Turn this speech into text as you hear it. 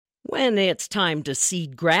When it's time to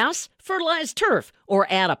seed grass, fertilize turf, or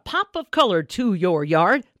add a pop of color to your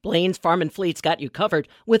yard, Blaine's Farm and Fleet's got you covered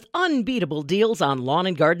with unbeatable deals on lawn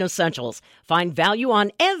and garden essentials. Find value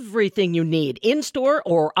on everything you need in-store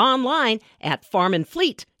or online at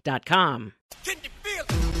farmandfleet.com. Can you feel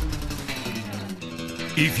it?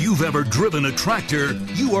 If you've ever driven a tractor,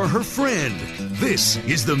 you are her friend. This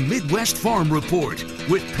is the Midwest Farm Report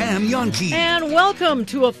with Pam Jahnke. And welcome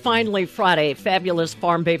to a finally Friday. Fabulous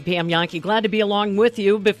Farm Babe Pam Jahnke. Glad to be along with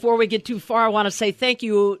you. Before we get too far, I want to say thank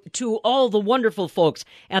you to all the wonderful folks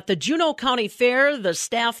at the Juneau County Fair. The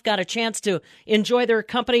staff got a chance to enjoy their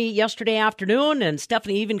company yesterday afternoon, and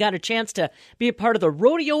Stephanie even got a chance to be a part of the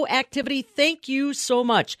rodeo activity. Thank you so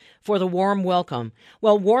much for the warm welcome.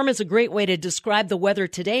 Well, warm is a great way to describe the weather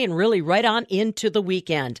today and really right on into the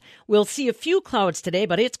weekend. We'll see a few clouds today,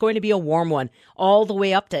 but it's going to be a warm one, all the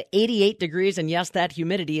way up to 88 degrees, and yes, that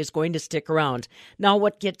humidity is going to stick around. Now,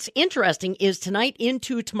 what gets interesting is tonight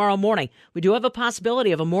into tomorrow morning, we do have a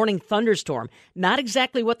possibility of a morning thunderstorm. Not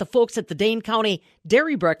exactly what the folks at the Dane County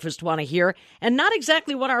Dairy Breakfast want to hear, and not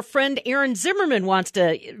exactly what our friend Aaron Zimmerman wants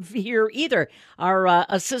to hear either. Our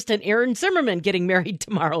assistant Aaron Zimmerman getting married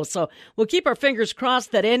tomorrow, so we'll keep our fingers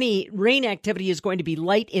crossed that any rain activity is going to be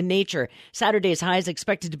light in nature. Saturday's high is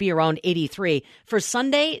expected to be around 83. For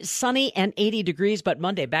Sunday, sunny and 80 degrees, but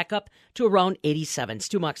Monday back up to around 87.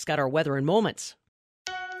 Stu Muck's got our weather in moments.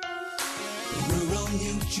 Rural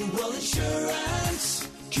Mutual Insurance,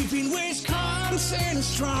 keeping Wisconsin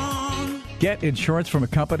strong. Get insurance from a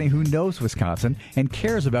company who knows Wisconsin and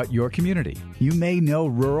cares about your community. You may know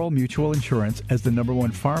Rural Mutual Insurance as the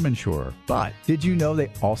 #1 farm insurer, but did you know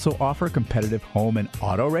they also offer competitive home and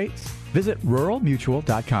auto rates? Visit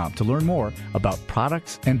ruralmutual.com to learn more about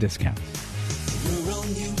products and discounts. Rural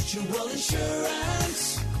Mutual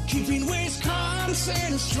Insurance, keeping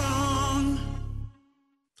Wisconsin strong.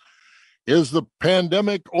 Is the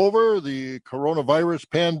pandemic over? The coronavirus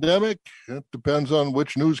pandemic? It depends on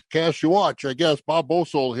which newscast you watch, I guess. Bob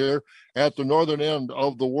Bosold here at the northern end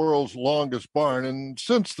of the world's longest barn. And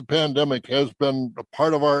since the pandemic has been a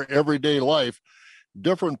part of our everyday life,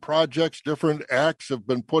 different projects, different acts have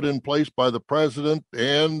been put in place by the president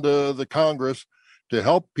and the Congress to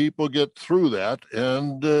help people get through that.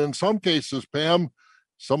 And in some cases, Pam,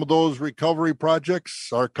 some of those recovery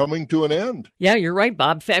projects are coming to an end. Yeah, you're right,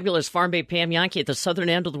 Bob. Fabulous Farm Babe Pam Jahnke at the southern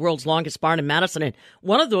end of the world's longest barn in Madison. And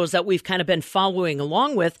one of those that we've kind of been following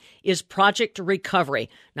along with is Project Recovery.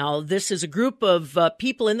 Now, this is a group of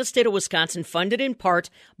people in the state of Wisconsin funded in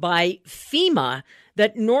part by FEMA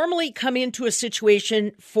that normally come into a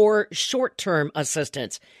situation for short-term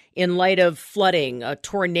assistance in light of flooding, a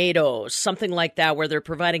tornado, something like that, where they're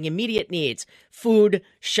providing immediate needs, food,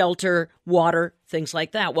 shelter, water, things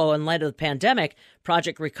like that. Well, in light of the pandemic,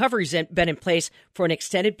 Project Recovery's been in place for an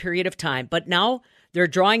extended period of time, but now they're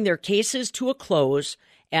drawing their cases to a close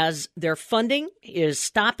as their funding is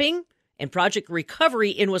stopping, and Project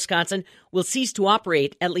Recovery in Wisconsin will cease to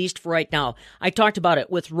operate, at least for right now. I talked about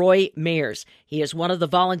it with Roy Mayers. He is one of the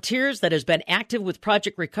volunteers that has been active with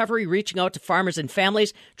Project Recovery, reaching out to farmers and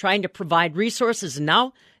families, trying to provide resources, and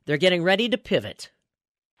now they're getting ready to pivot.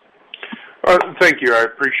 Thank you. I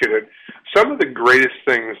appreciate it. Some of the greatest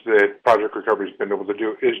things that Project Recovery has been able to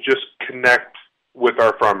do is just connect with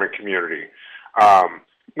our farming community.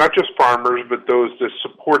 Not just farmers, but those that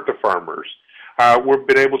support the farmers. We've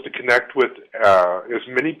been able to connect with as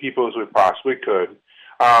many people as we possibly could,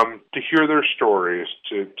 to hear their stories,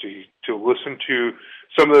 to listen to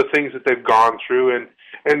some of the things that they've gone through,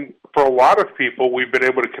 and for a lot of people, we've been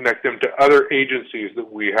able to connect them to other agencies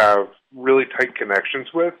that we have really tight connections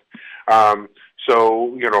with.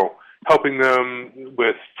 So, helping them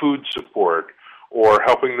with food support, or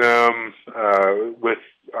helping them with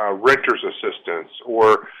renters assistance,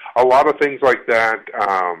 or a lot of things like that.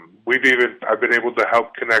 I've been able to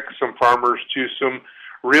help connect some farmers to some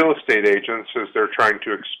real estate agents as they're trying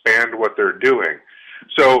to expand what they're doing.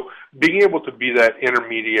 So being able to be that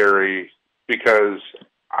intermediary, because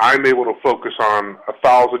I'm able to focus on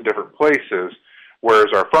 1,000 different places,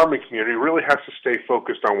 whereas our farming community really has to stay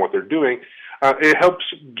focused on what they're doing, it helps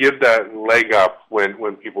give that leg up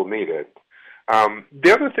when people need it.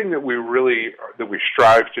 The other thing that we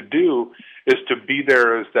strive to do is to be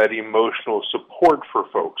there as that emotional support for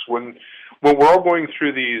folks. When we're all going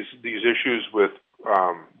through these issues with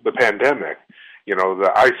the pandemic,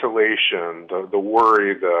 the isolation, the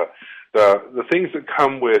worry, the things that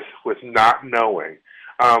come with not knowing,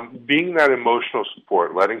 being that emotional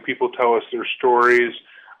support, letting people tell us their stories,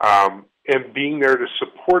 and being there to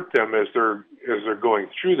support them as they're going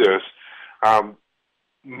through this.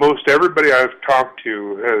 Most everybody I've talked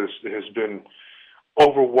to has been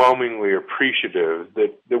overwhelmingly appreciative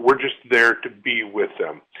that we're just there to be with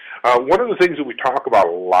them. One of the things that we talk about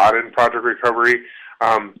a lot in Project Recovery,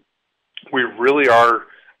 we really are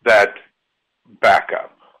that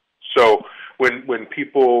backup. So when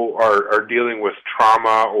people are dealing with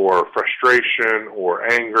trauma or frustration or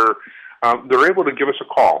anger, they're able to give us a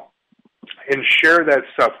call and share that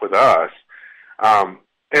stuff with us, and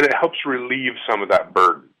it helps relieve some of that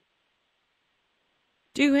burden.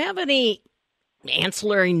 Do you have any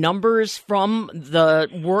ancillary numbers from the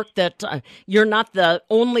work that you're not the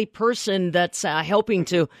only person that's helping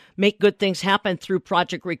to make good things happen through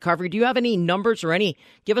Project Recovery? Do you have any numbers or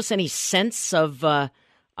give us any sense of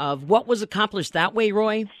what was accomplished that way,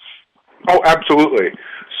 Roy? Oh, absolutely.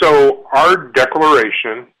 So our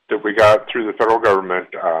declaration that we got through the federal government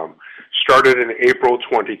started in April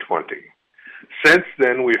 2020. Since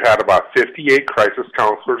then, we've had about 58 crisis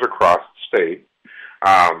counselors across the state.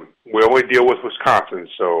 We only deal with Wisconsin,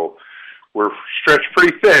 so we're stretched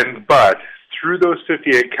pretty thin, but through those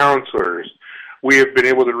 58 counselors, we have been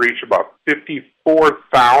able to reach about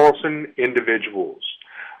 54,000 individuals.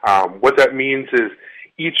 What that means is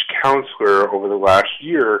each counselor over the last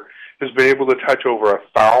year has been able to touch over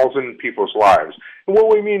 1,000 people's lives. And what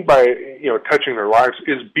we mean by, touching their lives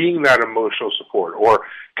is being that emotional support or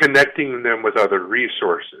connecting them with other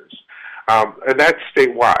resources. And that's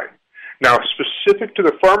statewide. Now, specific to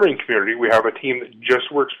the farming community, we have a team that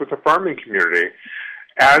just works with the farming community.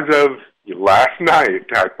 As of last night,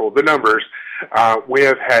 I pulled the numbers, we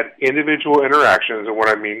have had individual interactions, and what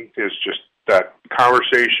I mean is just that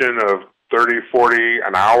conversation of 30, 40,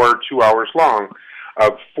 an hour, 2 hours long,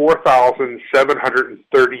 of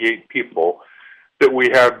 4,738 people that we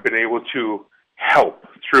have been able to help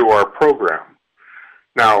through our program.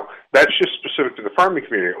 Now, that's just specific to the farming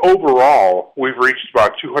community. Overall, we've reached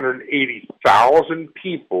about 280,000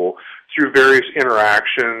 people through various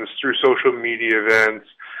interactions, through social media events,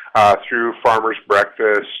 through Farmers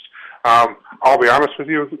Breakfast. I'll be honest with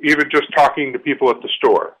you, even just talking to people at the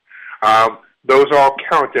store. Those all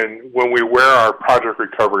count, and when we wear our Project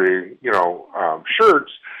Recovery,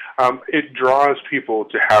 shirts, it draws people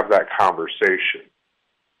to have that conversation.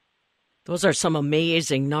 Those are some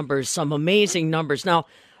amazing numbers. Now,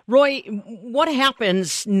 Roy, what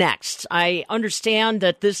happens next? I understand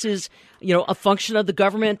that this is, a function of the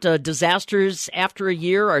government. Disasters after a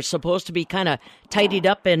year are supposed to be kind of tidied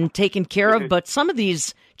up and taken care of, but some of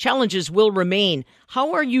these challenges will remain.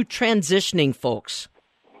 How are you transitioning folks?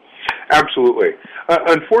 Absolutely.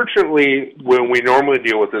 Unfortunately, when we normally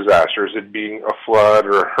deal with disasters, it being a flood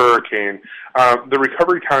or a hurricane, the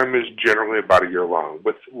recovery time is generally about a year long.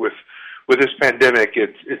 With this pandemic,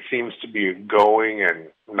 it seems to be going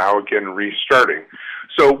and now again restarting.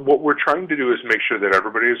 So what we're trying to do is make sure that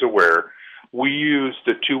everybody is aware. We use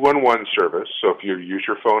the 211 service. So if you use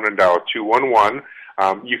your phone and dial 211,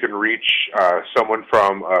 you can reach someone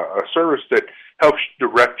from a service that helps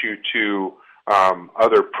direct you to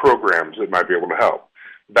other programs that might be able to help.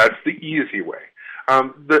 That's the easy way.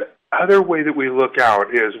 The other way that we look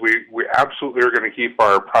out is we absolutely are going to keep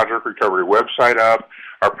our Project Recovery website up,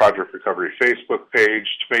 our Project Recovery Facebook page,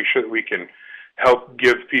 to make sure that we can help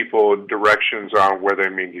give people directions on where they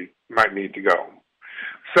might need to go.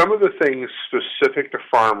 Some of the things specific to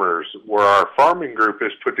farmers where our farming group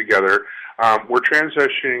is put together, we're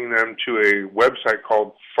transitioning them to a website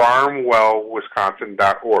called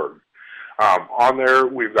farmwellwisconsin.org. On there,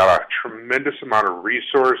 we've got a tremendous amount of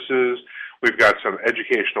resources. We've got some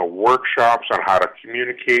educational workshops on how to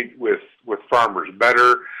communicate with farmers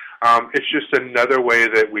better. It's just another way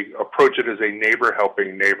that we approach it as a neighbor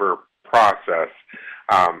helping neighbor process,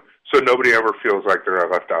 so nobody ever feels like they're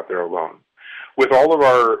left out there alone. With all of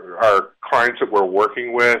our clients that we're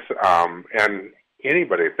working with, and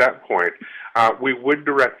anybody at that point, we would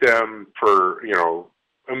direct them for,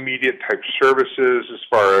 immediate type services as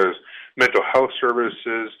far as mental health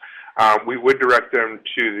services. We would direct them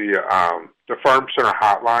to the Farm Center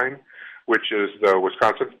hotline, which is the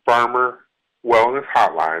Wisconsin Farmer Wellness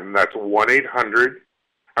Hotline. That's 1-800.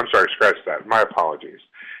 I'm sorry, scratch that. My apologies.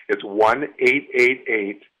 It's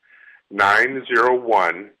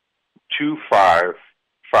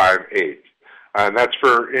 1-888-901-2558. And that's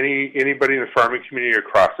for anybody in the farming community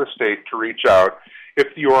across the state to reach out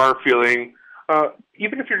if you are feeling,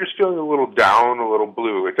 even if you're just feeling a little down, a little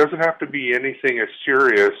blue. It doesn't have to be anything as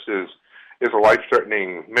serious as a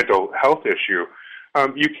life-threatening mental health issue.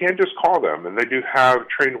 You can just call them, and they do have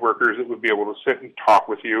trained workers that would be able to sit and talk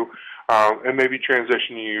with you, and maybe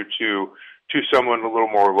transition you to someone a little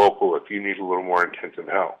more local if you need a little more intensive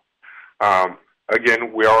help.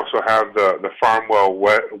 Again, we also have the FarmWell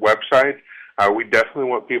website. We definitely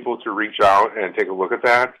want people to reach out and take a look at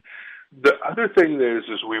that. The other thing is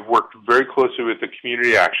we've worked very closely with the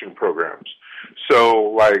community action programs.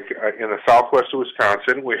 So, like in the southwest of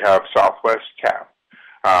Wisconsin, we have Southwest CAP.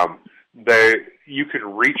 You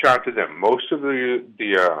can reach out to them. Most of the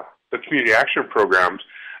community action programs,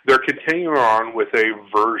 they're continuing on with a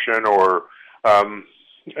version or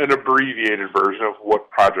an abbreviated version of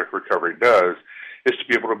what Project Recovery does, is to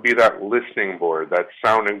be able to be that listening board, that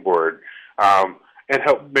sounding board, and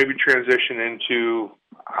help maybe transition into,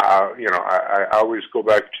 I always go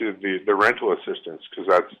back to the rental assistance, because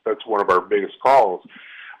that's one of our biggest calls,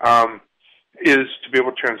 is to be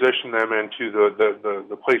able to transition them into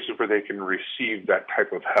the places where they can receive that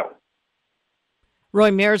type of help. Roy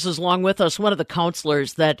Mayers is along with us, one of the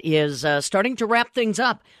counselors that is starting to wrap things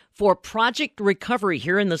up for Project Recovery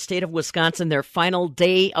here in the state of Wisconsin. Their final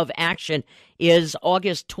day of action is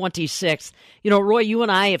August 26th. Roy, you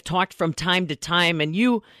and I have talked from time to time, and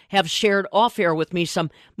you have shared off-air with me some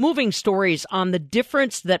moving stories on the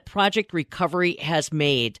difference that Project Recovery has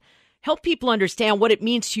made. Help people understand what it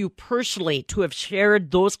means to you personally to have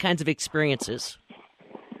shared those kinds of experiences.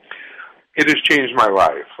 It has changed my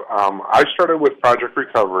life. I started with Project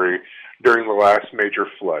Recovery during the last major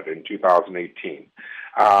flood in 2018.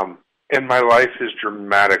 And my life has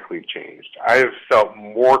dramatically changed. I have felt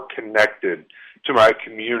more connected to my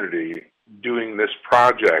community doing this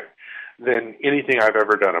project than anything I've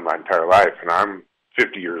ever done in my entire life. And I'm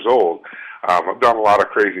 50 years old. I've done a lot of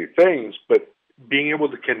crazy things, but being able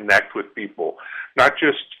to connect with people, not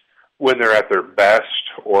just when they're at their best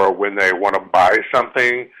or when they want to buy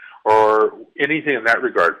something or anything in that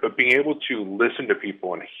regard, but being able to listen to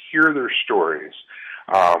people and hear their stories,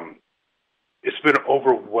 it's been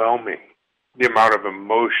overwhelming, the amount of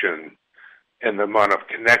emotion and the amount of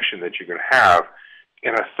connection that you can have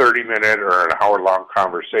in a 30-minute or an hour-long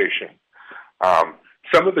conversation.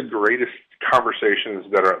 Some of the greatest conversations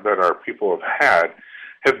that our people have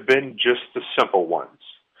been just the simple ones.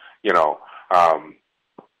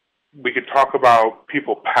 We could talk about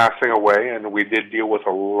people passing away, and we did deal with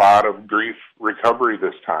a lot of grief recovery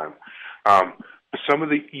this time. Some of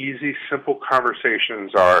the easy, simple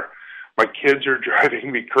conversations are, my kids are driving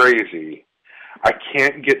me crazy. I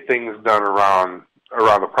can't get things done around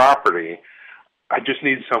the property. I just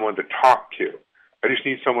need someone to talk to. I just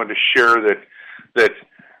need someone to share that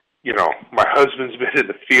my husband's been in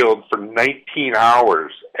the field for 19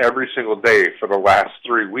 hours every single day for the last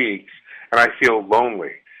 3 weeks, and I feel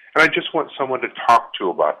lonely. And I just want someone to talk to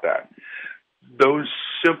about that. Those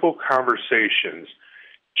simple conversations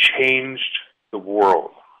changed the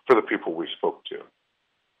world for the people we spoke to.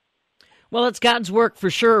 Well, it's God's work for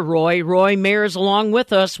sure, Roy. Roy Mayers along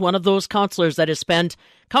with us, one of those counselors that has spent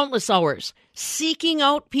countless hours seeking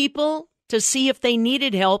out people to see if they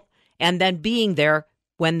needed help and then being there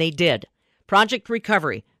when they did. Project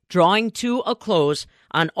Recovery drawing to a close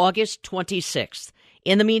on August 26th.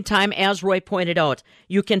 In the meantime, as Roy pointed out,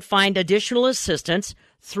 you can find additional assistance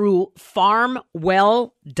through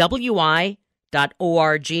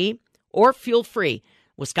farmwellwi.org or feel free.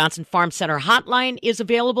 Wisconsin Farm Center hotline is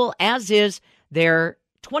available, as is their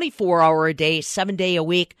 24-hour-a-day,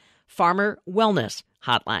 7-day-a-week Farmer Wellness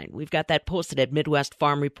hotline. We've got that posted at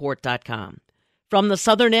MidwestFarmReport.com. From the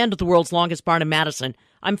southern end of the world's longest barn in Madison,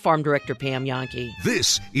 I'm Farm Director Pam Jahnke.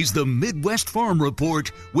 This is the Midwest Farm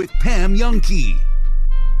Report with Pam Jahnke.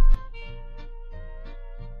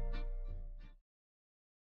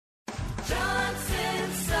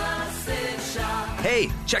 Hey,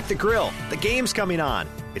 check the grill. The game's coming on.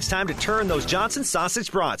 It's time to turn those Johnson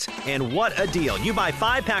sausage brats. And what a deal. You buy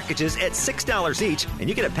 5 packages at $6 each, and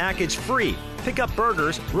you get a package free. Pick up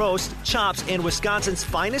burgers, roast, chops, and Wisconsin's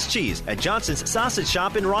finest cheese at Johnson's Sausage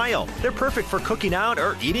Shop in Ryle. They're perfect for cooking out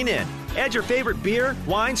or eating in. Add your favorite beer,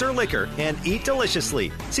 wines, or liquor, and eat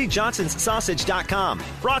deliciously. See johnsonssausage.com.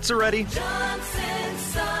 Brats are ready. Johnson's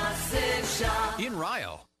Sausage Shop in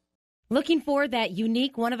Ryle. Looking for that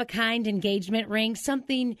unique, one-of-a-kind engagement ring,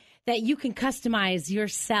 something that you can customize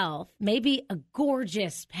yourself, maybe a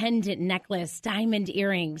gorgeous pendant necklace, diamond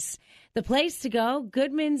earrings. The place to go,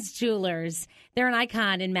 Goodman's Jewelers. They're an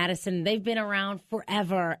icon in Madison. They've been around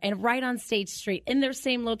forever and right on State Street in their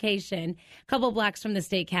same location, a couple blocks from the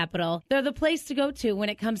state capitol. They're the place to go to when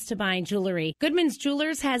it comes to buying jewelry. Goodman's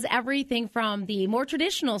Jewelers has everything from the more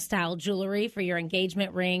traditional style jewelry for your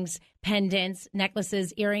engagement rings, pendants,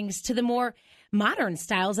 necklaces, earrings, to the more modern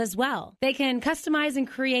styles as well. They can customize and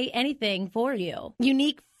create anything for you.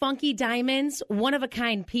 Unique, funky diamonds,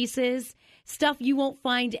 one-of-a-kind pieces, stuff you won't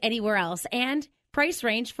find anywhere else, and price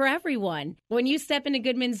range for everyone. When you step into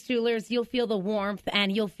Goodman's Jewelers, you'll feel the warmth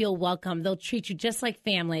and you'll feel welcome. They'll treat you just like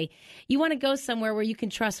family. You want to go somewhere where you can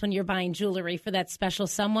trust when you're buying jewelry for that special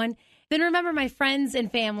someone? Then remember my friends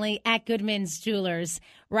and family at Goodman's Jewelers.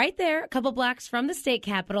 Right there, a couple blocks from the state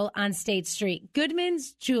capitol on State Street.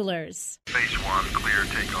 Goodman's Jewelers. Base 1, clear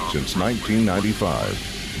takeoff. Since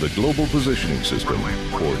 1995, the Global Positioning System,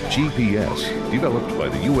 or GPS, developed by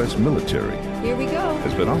the U.S. military, Here we go.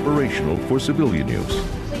 has been operational for civilian use.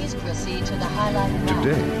 Please proceed to the highlighted route.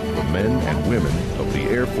 Today, the men and women of the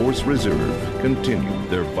Air Force Reserve continue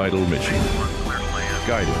their vital mission,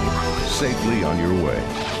 guiding you safely on your way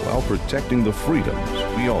while protecting the freedoms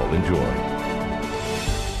we all enjoy.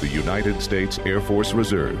 The United States Air Force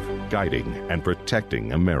Reserve, guiding and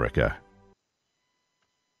protecting America.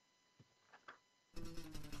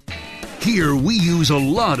 Here we use a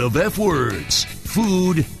lot of F words: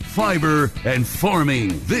 food, fiber, and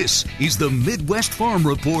farming. This is the Midwest Farm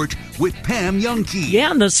Report with Pam Youngkey.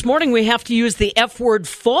 Yeah, and this morning we have to use the F word,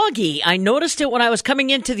 foggy. I noticed it when I was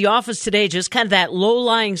coming into the office today, just kind of that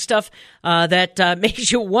low-lying stuff that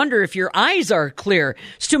makes you wonder if your eyes are clear.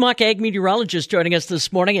 Stu Muck, ag meteorologist, joining us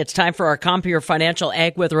this morning. It's time for our Compeer Financial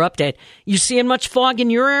Ag Weather Update. You seeing much fog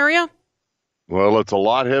in your area? Well, it's a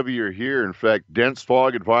lot heavier here. In fact, dense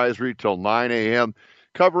fog advisory till 9 a.m.,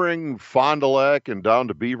 covering Fond du Lac and down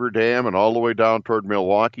to Beaver Dam and all the way down toward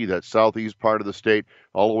Milwaukee, that southeast part of the state,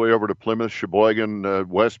 all the way over to Plymouth, Sheboygan,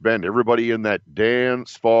 West Bend. Everybody in that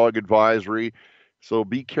dense fog advisory. So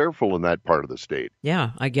be careful in that part of the state.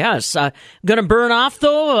 Yeah, I guess. Going to burn off,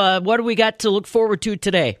 though? What do we got to look forward to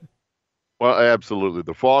today? Well, absolutely.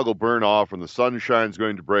 The fog will burn off and the sunshine's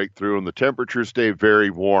going to break through and the temperatures stay very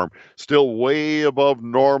warm. Still way above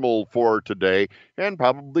normal for today and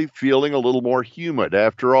probably feeling a little more humid.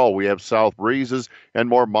 After all, we have south breezes and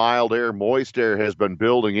more mild air, moist air has been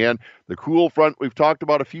building in. The cool front we've talked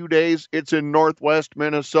about a few days, it's in northwest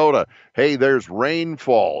Minnesota. Hey, there's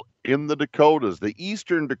rainfall in the Dakotas, the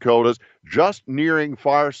eastern Dakotas, just nearing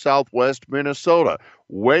far southwest Minnesota.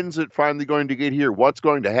 When's it finally going to get here? What's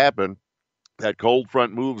going to happen? That cold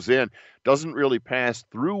front moves in, doesn't really pass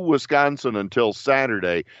through Wisconsin until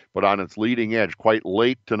Saturday, but on its leading edge, quite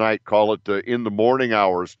late tonight, call it in the morning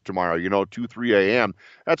hours tomorrow, 2, 3 a.m.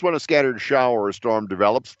 That's when a scattered shower or storm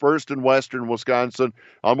develops, first in western Wisconsin,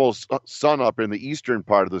 almost sun up in the eastern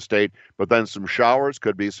part of the state, but then some showers,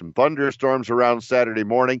 could be some thunderstorms around Saturday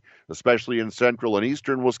morning, especially in central and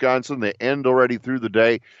eastern Wisconsin. They end already through the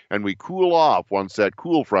day, and we cool off once that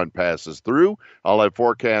cool front passes through. I'll have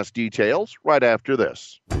forecast details right after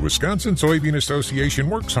this. The Wisconsin Soybean Association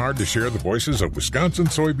works hard to share the voices of Wisconsin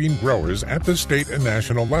soybean growers at the state and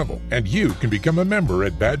national level, and you can become a member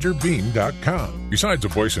at badgerbean.com. Besides a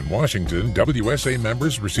voice in Washington, WSA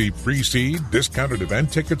members receive free seed, discounted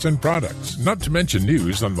event tickets, and products, not to mention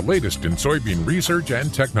news on the latest in soybean research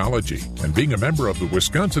and technology. And being a member of the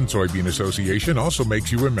Wisconsin Soybean Association also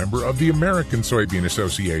makes you a member of the American Soybean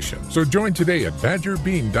Association. So join today at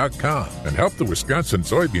badgerbean.com and help the Wisconsin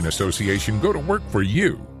Soybean Association go to work for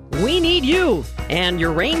you. We need you and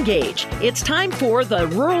your rain gauge. It's time for the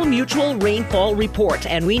Rural Mutual Rainfall Report,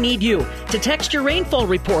 and we need you to text your rainfall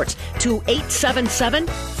reports to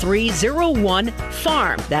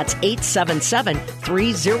 877-301-FARM. That's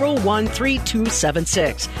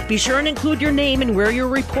 877-301-3276. Be sure and include your name and where you're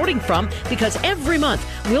reporting from, because every month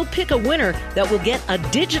we'll pick a winner that will get a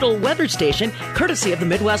digital weather station courtesy of the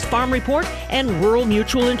Midwest Farm Report and Rural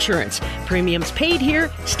Mutual Insurance. Premiums paid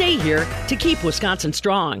here, stay here to keep Wisconsin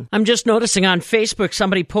strong. I'm just noticing on Facebook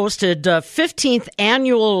somebody posted 15th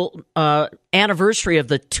annual anniversary of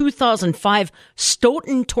the 2005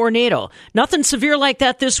 Stoughton tornado. Nothing severe like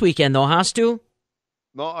that this weekend, though, huh, Stu?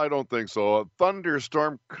 No, I don't think so. A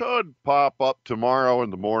thunderstorm could pop up tomorrow in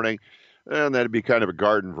the morning, and that'd be kind of a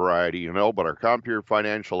garden variety, but our Compeer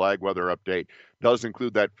Financial Ag Weather Update does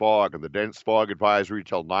include that fog and the dense fog advisory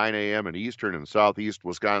till 9 a.m. in eastern and southeast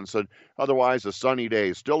Wisconsin. Otherwise, a sunny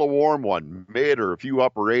day, still a warm one, mid or a few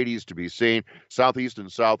upper 80s to be seen. Southeast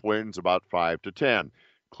and south winds about 5 to 10.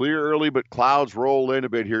 Clear early, but clouds roll in a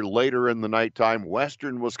bit here later in the nighttime.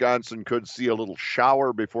 Western Wisconsin could see a little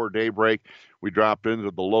shower before daybreak. We dropped into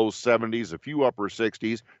the low 70s, a few upper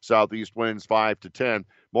 60s. Southeast winds 5 to 10.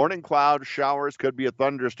 Morning cloud showers, could be a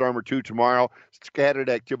thunderstorm or two tomorrow. Scattered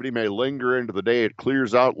activity may linger into the day. It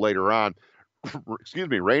clears out later on.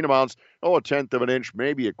 Rain amounts, a tenth of an inch,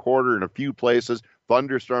 maybe a quarter in a few places.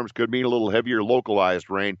 Thunderstorms could mean a little heavier localized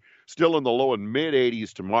rain. Still in the low and mid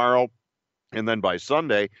 80s tomorrow. And then by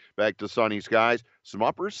Sunday, back to sunny skies, some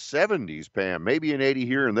upper 70s, Pam. Maybe an 80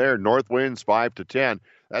 here and there, north winds 5 to 10.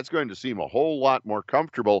 That's going to seem a whole lot more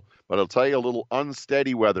comfortable, but I'll tell you, a little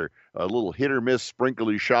unsteady weather, a little hit or miss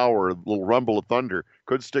sprinkly shower, a little rumble of thunder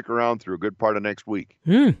could stick around through a good part of next week.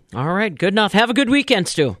 All right, good enough. Have a good weekend,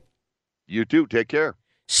 Stu. You too. Take care.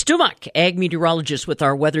 Stu Muck, ag meteorologist with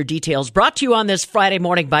our weather details, brought to you on this Friday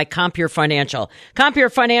morning by Compeer Financial. Compeer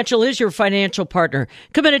Financial is your financial partner,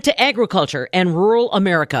 committed to agriculture and rural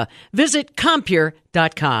America. Visit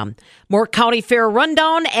Compeer.com. More county fair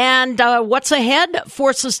rundown and what's ahead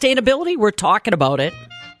for sustainability. We're talking about it.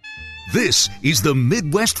 This is the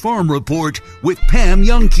Midwest Farm Report with Pam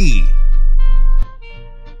Jahnke.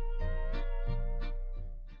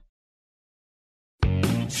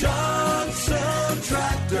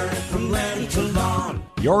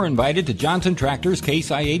 You're invited to Johnson Tractor's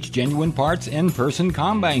Case IH Genuine Parts in-person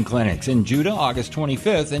combine clinics in Judah, August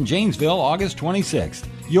 25th, and Janesville, August 26th.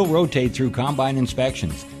 You'll rotate through combine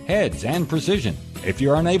inspections, heads, and precision. If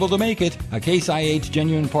you're unable to make it, a Case IH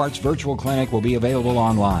Genuine Parts virtual clinic will be available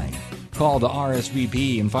online. Call to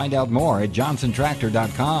RSVP and find out more at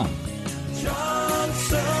johnsontractor.com.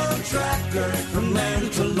 Johnson Tractor, from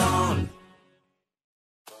land to lawn.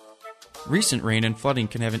 Recent rain and flooding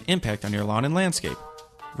can have an impact on your lawn and landscape.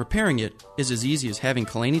 Repairing it is as easy as having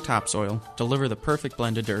Kalani Topsoil deliver the perfect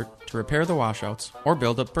blend of dirt to repair the washouts or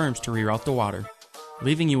build up berms to reroute the water,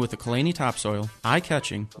 leaving you with the Kalani Topsoil,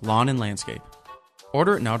 eye-catching lawn and landscape.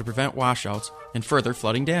 Order it now to prevent washouts and further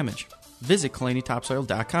flooding damage. Visit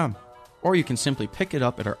KalaniTopsoil.com, or you can simply pick it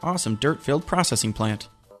up at our awesome dirt-filled processing plant.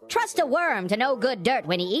 Trust a worm to know good dirt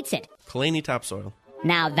when he eats it. Kalani Topsoil.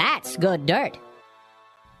 Now that's good dirt.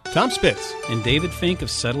 Tom Spitz and David Fink of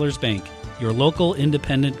Settlers Bank, your local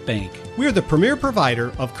independent bank. We're the premier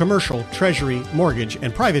provider of commercial, treasury, mortgage,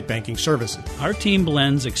 and private banking services. Our team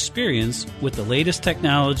blends experience with the latest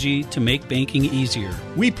technology to make banking easier.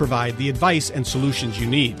 We provide the advice and solutions you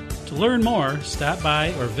need. To learn more, stop by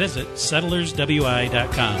or visit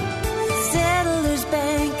settlerswi.com. Settlers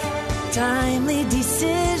Bank, timely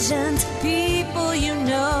decisions, people you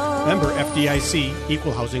know. Member FDIC,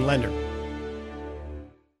 Equal Housing Lender.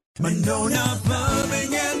 Monona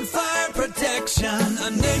Plumbing and Fire Protection,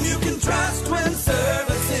 a name you can trust when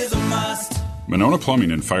service is a must. Monona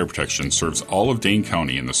Plumbing and Fire Protection serves all of Dane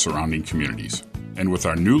County and the surrounding communities. And with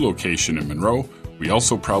our new location in Monroe, we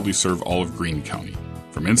also proudly serve all of Greene County.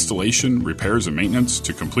 From installation, repairs, and maintenance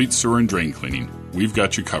to complete sewer and drain cleaning, we've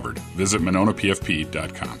got you covered. Visit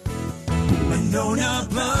MononaPFP.com. Monona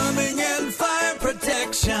Plumbing and Fire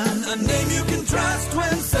Protection, a name you can trust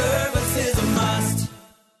when service is a must.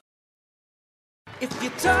 If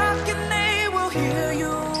you're talking, they will hear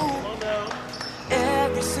you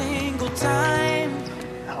every single time.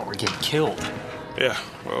 Oh, we're getting killed. Yeah,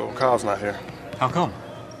 well, Kyle's not here. How come?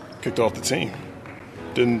 Kicked off the team.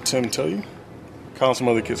 Didn't Tim tell you? Kyle and some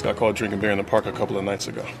other kids got caught drinking beer in the park a couple of nights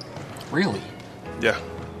ago. Really? Yeah.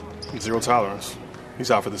 Zero tolerance.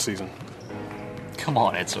 He's out for the season. Come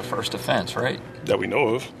on, it's a first offense, right? That we know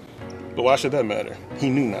of. But why should that matter?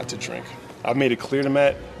 He knew not to drink. I've made it clear to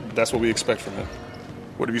Matt that's what we expect from him.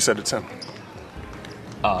 What have you said to Tim?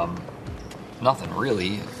 Nothing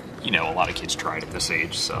really. You know, a lot of kids try it at this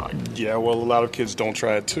age, so... Yeah, well, a lot of kids don't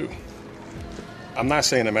try it, too. I'm not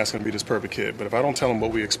saying that Matt's going to be this perfect kid, but if I don't tell him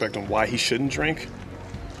what we expect and why he shouldn't drink,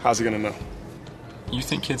 how's he going to know? You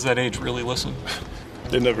think kids that age really listen?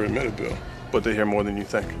 They never admit it, Bill, but they hear more than you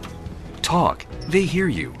think. Talk. They hear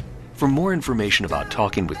you. For more information about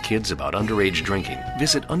talking with kids about underage drinking,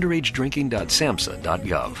 visit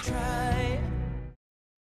underagedrinking.samhsa.gov.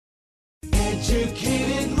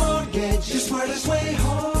 Educated mortgage, the smartest way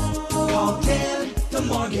home. Call Dan, the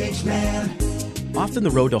mortgage man. Often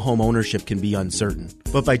the road to home ownership can be uncertain,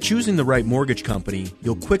 but by choosing the right mortgage company,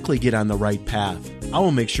 you'll quickly get on the right path. I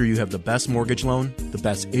will make sure you have the best mortgage loan, the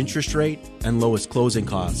best interest rate, and lowest closing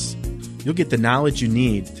costs. You'll get the knowledge you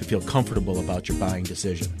need to feel comfortable about your buying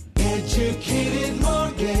decision. Educated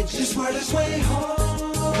mortgage, the smartest way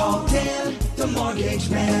home. Call Dan, the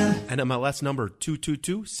mortgage man. NMLS number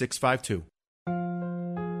 222652.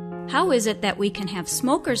 How is it that we can have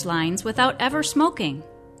smokers' lines without ever smoking?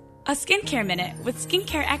 A Skincare Minute with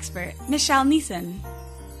skincare expert Michelle Neeson.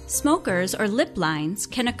 Smokers or lip lines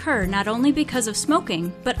can occur not only because of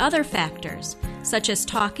smoking, but other factors, such as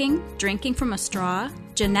talking, drinking from a straw,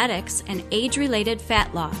 genetics, and age-related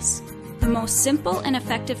fat loss. The most simple and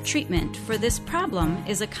effective treatment for this problem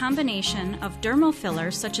is a combination of dermal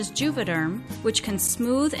fillers such as Juvederm, which can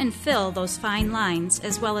smooth and fill those fine lines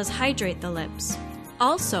as well as hydrate the lips.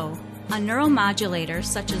 Also, A neuromodulator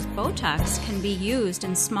such as Botox can be used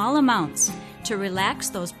in small amounts to relax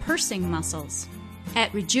those pursing muscles.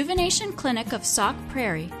 At Rejuvenation Clinic of Sauk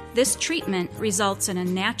Prairie, this treatment results in a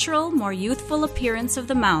natural, more youthful appearance of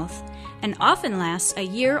the mouth and often lasts a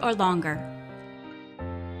year or longer.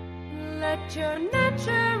 Let your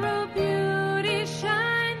natural beauty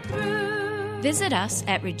shine through. Visit us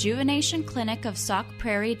at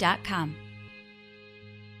rejuvenationclinicofsaukprairie.com.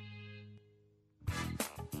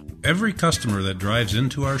 Every customer that drives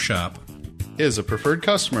into our shop is a preferred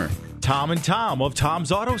customer. Tom and Tom of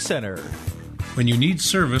Tom's Auto Center. When you need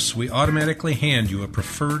service, we automatically hand you a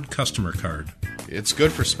preferred customer card. It's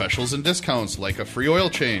good for specials and discounts like a free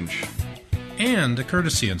oil change and a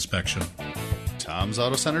courtesy inspection.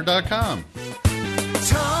 Tom'sAutoCenter.com.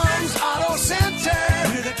 Tom's Auto Center.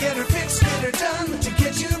 Get her fixed, get her done to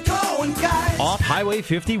get you going, guys. Off Highway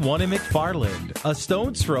 51 in McFarland, a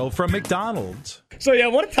stone's throw from McDonald's. So, yeah,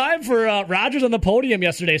 what a time for Rogers on the podium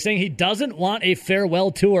yesterday saying he doesn't want a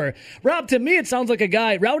farewell tour. Rob, to me, it sounds like a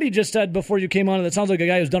guy, Rowdy just said before you came on, that sounds like a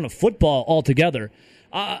guy who's done a football altogether.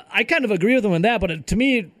 I kind of agree with him on that, but to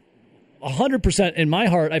me, 100% in my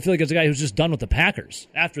heart, I feel like it's a guy who's just done with the Packers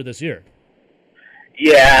after this year.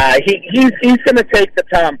 Yeah, he's going to take the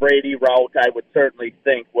Tom Brady route, I would certainly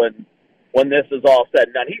think, when this is all said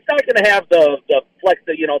and done. He's not going to have the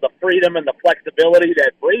freedom and the flexibility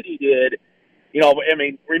that Brady did. I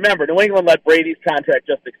mean, remember, New England let Brady's contract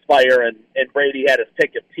just expire, and Brady had his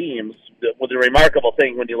pick of teams. The remarkable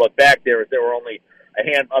thing when you look back there is there were only a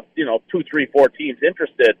hand of, 2, 3, 4 teams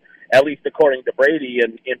interested, at least according to Brady,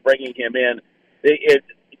 in bringing him in.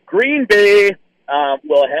 Green Bay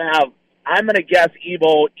will have, I'm going to guess,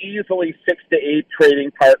 Evo, easily 6 to 8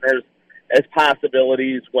 trading partners as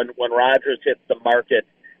possibilities when Rodgers hits the market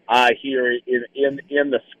here in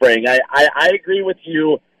the spring. I agree with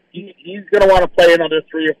you. He's going to want to play another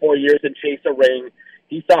 3 or 4 years and chase a ring.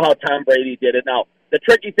 He saw how Tom Brady did it. Now, the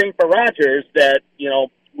tricky thing for Rodgers that,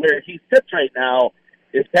 where he sits right now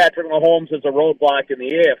is Patrick Mahomes is a roadblock in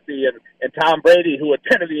the AFC, and Tom Brady, who had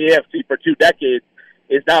been in the AFC for 2 decades,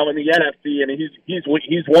 is now in the NFC, and he's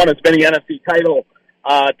won as many NFC titles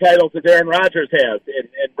as Aaron Rodgers has.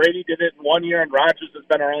 And Brady did it in 1 year, and Rodgers has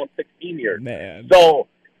been around 16 years. Man. So,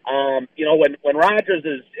 when Rodgers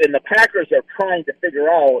is and the Packers are trying to figure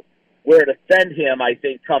out where to send him, I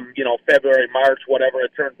think come February, March, whatever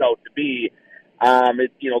it turns out to be,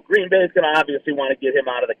 Green Bay is going to obviously want to get him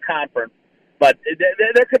out of the conference, but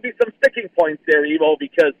there could be some sticking points there, Evo,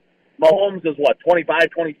 because Mahomes is 25,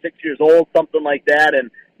 26 years old, something like that, and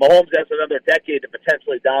Mahomes has another decade to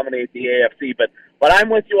potentially dominate the AFC. But I'm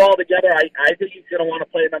with you all together. I think he's going to want to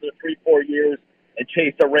play another 3-4 years and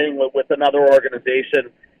chase a ring with another organization.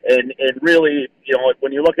 And really,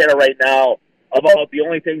 when you look at it right now, about the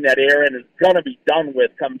only thing that Aaron is going to be done with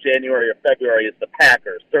come January or February is the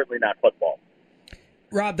Packers, certainly not football.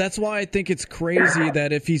 Rob, that's why I think it's crazy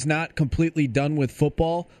that if he's not completely done with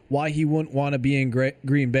football, why he wouldn't want to be in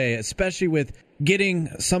Green Bay, especially with getting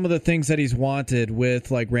some of the things that he's wanted with,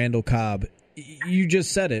 like, Randall Cobb. You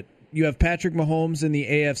just said it. You have Patrick Mahomes in the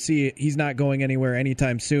AFC. He's not going anywhere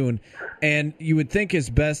anytime soon. And you would think his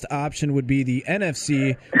best option would be the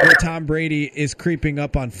NFC, where Tom Brady is creeping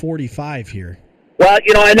up on 45 here. Well,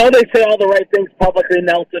 I know they say all the right things publicly,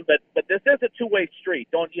 Nelson, but this is a two-way street.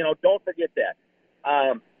 Don't forget that.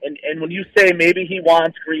 And when you say maybe he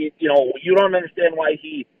wants Green, you don't understand why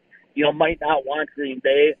he, might not want Green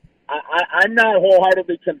Bay. I'm not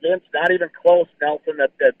wholeheartedly convinced, not even close, Nelson,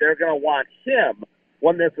 that they're going to want him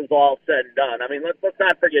when this is all said and done. I mean, let's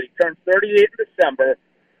not forget, he turned 38 in December.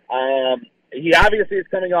 He obviously is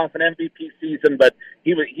coming off an MVP season, but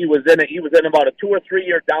he was in about a 2 or 3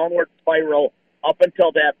 year downward spiral up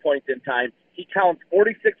until that point in time. He counts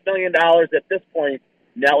 $46 million at this point,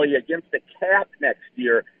 Nelly, against the cap next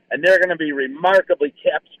year, and they're going to be remarkably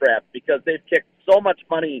cap-strapped because they've kicked so much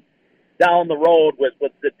money down the road with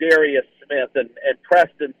Zadarius Smith and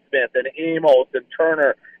Preston Smith and Amos and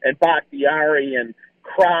Turner and Bakhtiari and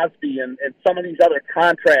Crosby and some of these other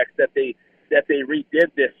contracts that they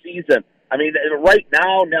redid this season. I mean, right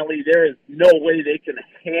now, Nelly, there is no way they can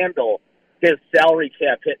handle his salary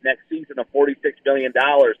cap hit next season of $46 million.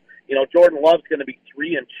 Jordan Love's going to be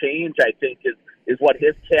 3 and change, I think, is what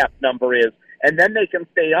his cap number is. And then they can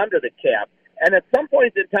stay under the cap. And at some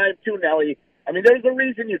point in time, too, Nelly, I mean, there's a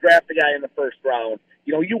reason you draft a guy in the first round.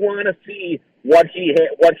 You want to see what he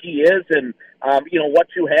is and, what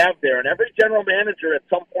you have there. And every general manager at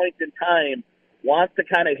some point in time wants to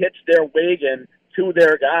kind of hitch their wagon to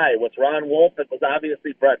their guy. With Ron Wolf, it was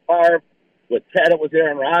obviously Brett Favre. With Ted, it was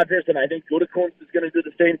Aaron Rodgers, and I think Gutekunst is going to do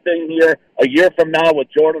the same thing here a year from now with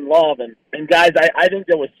Jordan Love. And guys, I think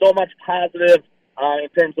there was so much positive in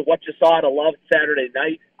terms of what you saw to Love Saturday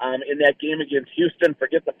night in that game against Houston.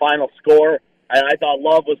 Forget the final score. I thought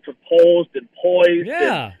Love was composed and poised.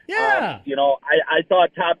 Yeah, and, I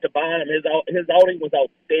thought top to bottom his outing was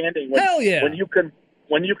outstanding. Hell yeah!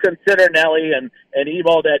 When you consider Nelly and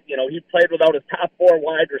Evo that he played without his top 4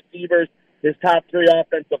 wide receivers, his top 3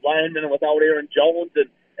 offensive linemen, and without Aaron Jones,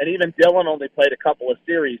 and even Dillon only played a couple of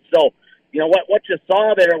series. So what you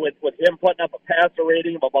saw there with him putting up a passer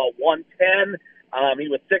rating of about 110. He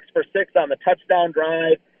was 6 for 6 on the touchdown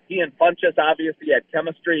drive. He and Funchess obviously had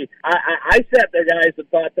chemistry. I sat there, guys, and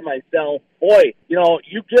thought to myself, boy,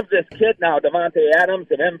 you give this kid now Devontae Adams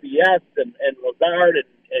and MVS and Lazard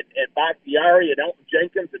and Bakhtiari and Elton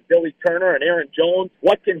Jenkins and Billy Turner and Aaron Jones.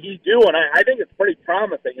 What can he do? And I think it's pretty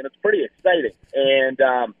promising and it's pretty exciting. And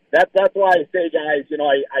that's why I say, guys,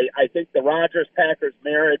 I think the Rodgers-Packers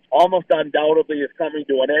marriage almost undoubtedly is coming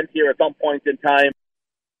to an end here at some point in time.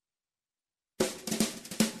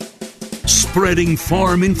 Spreading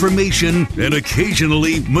farm information and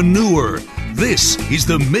occasionally manure. This is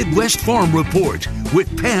the Midwest Farm Report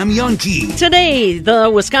with Pam Jahnke. Today, the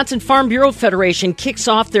Wisconsin Farm Bureau Federation kicks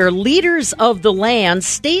off their Leaders of the Land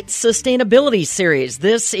State Sustainability Series.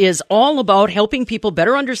 This is all about helping people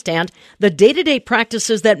better understand the day-to-day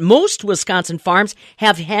practices that most Wisconsin farms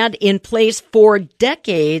have had in place for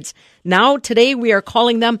decades. Now, today, we are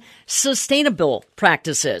calling them sustainable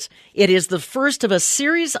practices. It is the first of a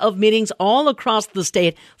series of meetings all across the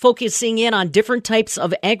state focusing in on different types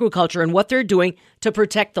of agriculture and what they're doing to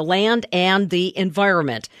protect the land and the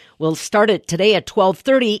environment. We'll start it today at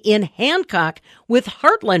 12:30 in Hancock with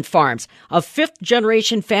Heartland Farms, a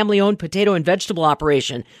fifth-generation family-owned potato and vegetable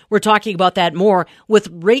operation. We're talking about that more with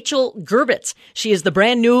Rachel Gerbitz. She is the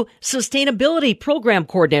brand-new Sustainability Program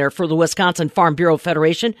Coordinator for the Wisconsin Farm Bureau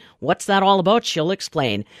Federation. What's that all about? She'll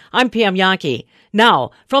explain. I'm Pam Jahnke.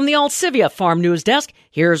 Now, from the Alcivia Farm News Desk,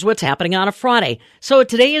 here's what's happening on a Friday. So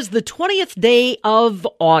today is the 20th day of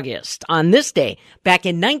August. On this day, back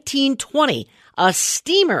in 1920, a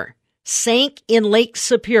steamer sank in Lake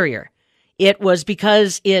Superior. It was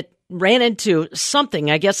because it ran into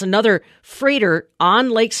something, I guess another freighter on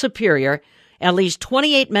Lake Superior. At least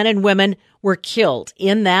 28 men and women were killed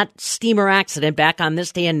in that steamer accident back on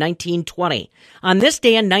this day in 1920. On this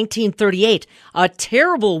day in 1938, a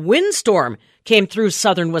terrible windstorm came through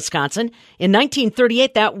southern Wisconsin. In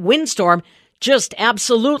 1938, that windstorm just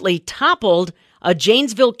absolutely toppled a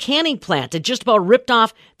Janesville canning plant. It just about ripped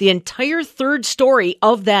off the entire third story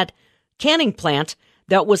of that canning plant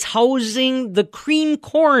that was housing the cream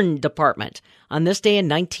corn department on this day in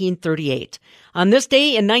 1938. On this day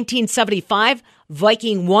in 1975,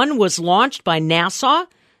 Viking 1 was launched by NASA.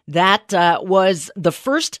 That was the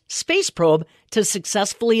first space probe to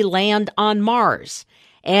successfully land on Mars.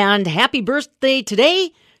 And happy birthday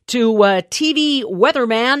today to TV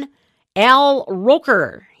weatherman Al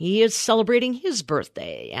Roker. He is celebrating his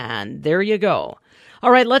birthday, and there you go.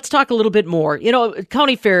 All right, let's talk a little bit more.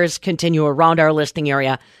 County fairs continue around our listing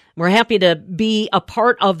area. We're happy to be a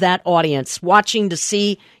part of that audience, watching to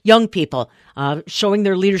see young people showing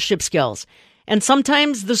their leadership skills. And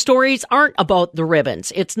sometimes the stories aren't about the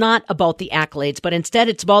ribbons. It's not about the accolades, but instead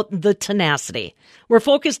it's about the tenacity. We're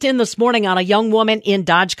focused in this morning on a young woman in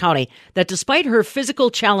Dodge County that, despite her physical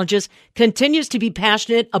challenges, continues to be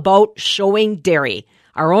passionate about showing dairy.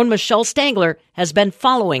 Our own Michelle Stangler has been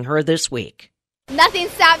following her this week. Nothing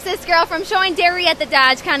stops this girl from showing dairy at the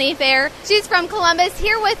Dodge County Fair. She's from Columbus,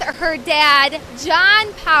 here with her dad,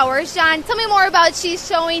 John Powers. John, tell me more about she's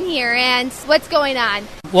showing here and what's going on.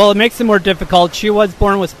 Well, it makes it more difficult. She was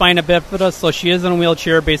born with spina bifida, so she is in a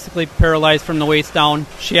wheelchair, basically paralyzed from the waist down.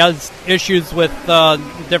 She has issues with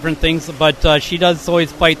different things, but she does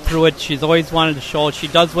always fight through it. She's always wanted to show. She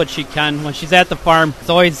does what she can. When she's at the farm, she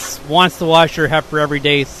always wants to wash her heifer every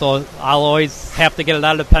day, so I'll always have to get it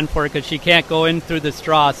out of the pen for her because she can't go in through the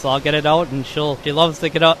straw, so I'll get it out, and she loves to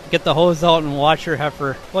get the hose out and wash her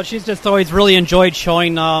heifer. Well, she's just always really enjoyed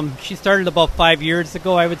showing. She started about 5 years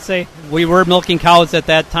ago, I would say. We were milking cows at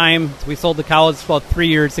that time. We sold the cows about 3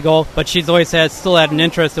 years ago, but she's always still had an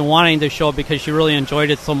interest in wanting to show because she really enjoyed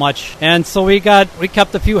it so much. And so we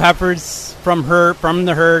kept a few heifers from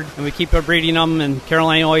the herd, and we keep breeding them, and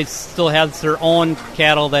Caroline always still has her own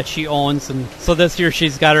cattle that she owns, and so this year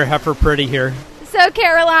she's got her heifer Pretty here. So,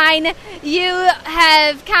 Caroline, you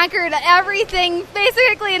have conquered everything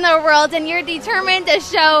basically in the world, and you're determined to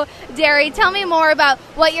show dairy. Tell me more about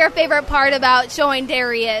what your favorite part about showing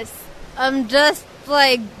dairy is. Just,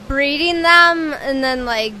 breeding them and then,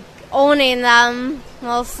 owning them.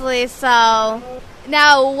 Mostly so.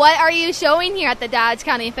 Now, what are you showing here at the Dodge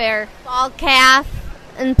County Fair? Fall calf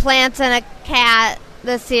and plants and a cat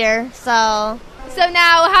this year, so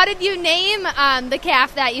now, how did you name the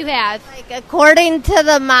calf that you have? According to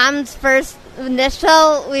the mom's first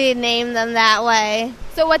initial, we named them that way.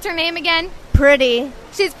 So what's her name again? Pretty.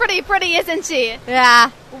 She's pretty, isn't she? Yeah.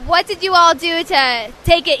 What did you all do to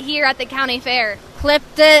take it here at the county fair?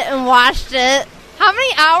 Clipped it and washed it. How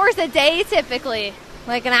many hours a day typically?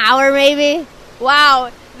 Like an hour maybe.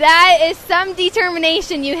 Wow, that is some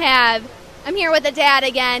determination you have. I'm here with the dad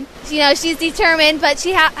again. She's determined, but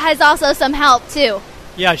she has also some help too.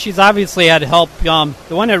 Yeah, she's obviously had help. The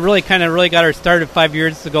one that really got her started 5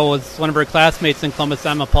 years ago was one of her classmates in Columbus,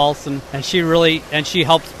 Emma Paulson, and she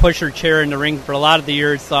helps push her chair in the ring for a lot of the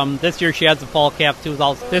years. This year she has a fall calf too.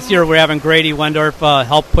 This year we're having Grady Wendorf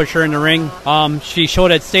help push her in the ring. She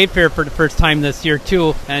showed at State Fair for the first time this year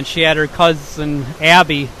too, and she had her cousin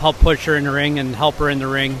Abby help push her in the ring and help her in the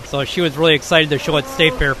ring. So she was really excited to show at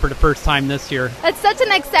State Fair for the first time this year. That's such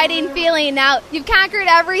an exciting feeling. Now you've conquered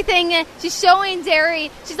everything. She's showing dairy.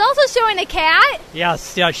 She's also showing a cat.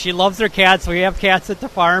 Yes, she loves her cats. We have cats at the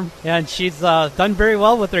farm, and she's done very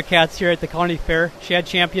well with her cats here at the county fair. She had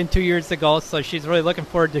champion 2 years ago, so she's really looking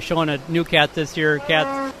forward to showing a new cat this year.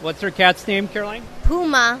 What's her cat's name, Caroline?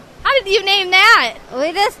 Puma. How did you name that?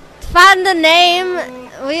 We just found the name.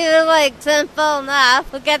 We were simple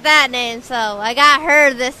enough. Look at that name. So I got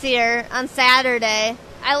her this year on Saturday.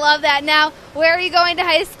 I love that. Now, where are you going to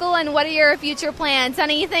high school, and what are your future plans?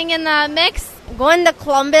 Anything in the mix? Going to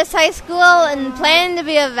Columbus High School and planning to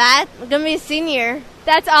be a vet. I'm going to be a senior.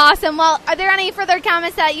 That's awesome. Well, are there any further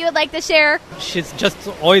comments that you would like to share? She's just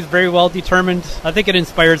always very well determined. I think it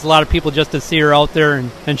inspires a lot of people just to see her out there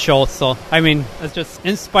and show. So, it's just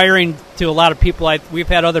inspiring to a lot of people. We've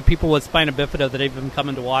had other people with spina bifida that have been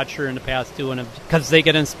coming to watch her in the past too, and because they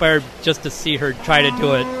get inspired just to see her try to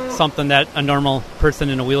do it, something that a normal person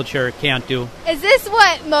in a wheelchair can't do. Is this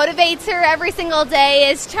what motivates her every single day,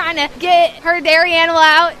 is trying to get her dairy animal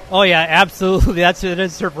out? Oh yeah, absolutely. It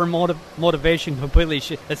is her motivation completely.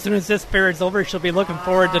 As soon as this fair is over, she'll be looking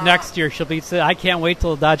forward to next year. I can't wait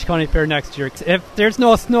till the Dodge County Fair next year. If there's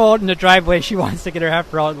no snow out in the driveway, she wants to get her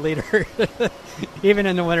heifer out later, even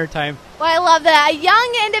in the wintertime. Well, I love that. A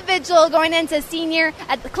young individual going into senior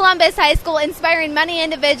at the Columbus High School, inspiring many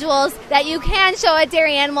individuals that you can show a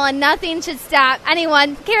dairy animal and nothing should stop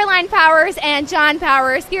anyone. Caroline Powers and John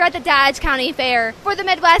Powers here at the Dodge County Fair. For the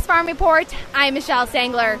Midwest Farm Report, I'm Michelle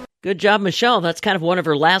Sangler. Good job, Michelle. That's kind of one of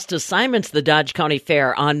her last assignments, the Dodge County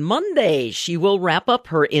Fair. On Monday, she will wrap up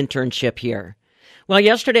her internship here. Well,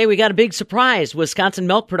 yesterday we got a big surprise. Wisconsin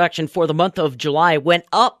milk production for the month of July went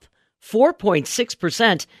up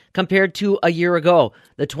 4.6% compared to a year ago.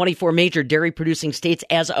 The 24 major dairy-producing states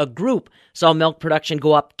as a group saw milk production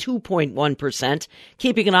go up 2.1%.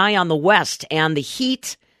 Keeping an eye on the West and the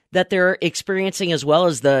heat that they're experiencing, as well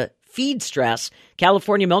as the feed stress,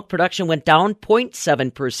 California milk production went down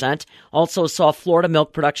 0.7%. Also saw Florida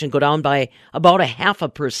milk production go down by about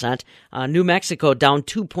 0.5%. New Mexico down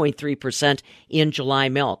 2.3% in July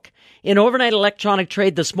milk. In overnight electronic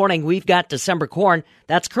trade this morning, we've got December corn.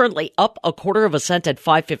 That's currently up 1/4 cent at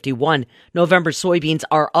 $5.51. November soybeans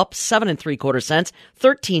are up 7 3/4 cents,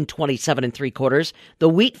 $13.27 3/4. The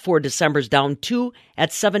wheat for December's down 2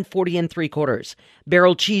 at $7.40 3/4.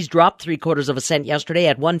 Barrel cheese dropped 3/4 cent yesterday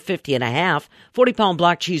at $1.50 1/2. 40-pound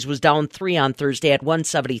block cheese was down 3 on Thursday at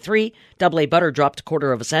 $1.73. Double A butter dropped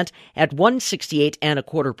 1/4 cent at $1.68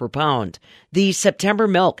 1/4 per pound. The September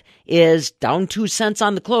milk is down 2 cents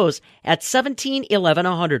on the close at $17.11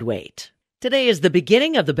 a hundredweight. Today is the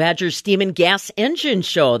beginning of the Badger Steam and Gas Engine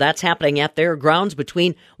Show. That's happening at their grounds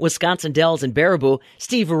between Wisconsin Dells and Baraboo.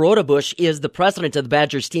 Steve Rodebush is the president of the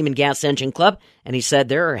Badger Steam and Gas Engine Club, and he said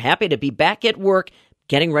they're happy to be back at work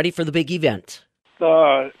getting ready for the big event.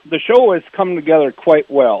 The show has come together quite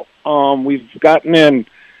well. We've gotten in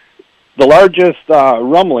the largest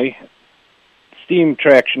Rumley steam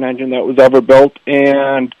traction engine that was ever built,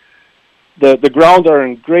 and the grounds are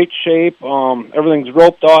in great shape. Everything's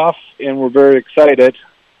roped off, and we're very excited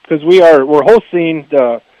because we're hosting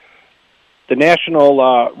the national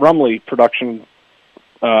Rumley production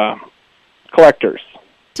collectors.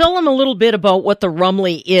 Tell them a little bit about what the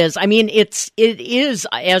Rumley is. I mean, it is,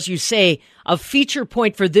 as you say, a feature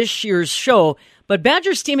point for this year's show. But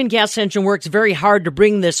Badger Steam and Gas Engine works very hard to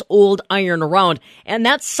bring this old iron around, and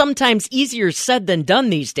that's sometimes easier said than done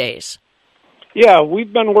these days. Yeah,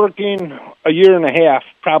 we've been working a year and a half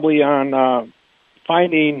probably on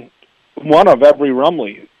finding one of every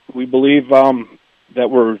Rumley we believe that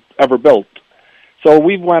were ever built. So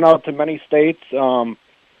we've went out to many states,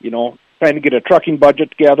 trying to get a trucking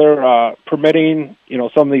budget together, permitting.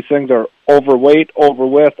 Some of these things are overweight, over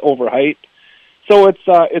width, over height. So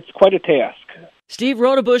it's quite a task. Steve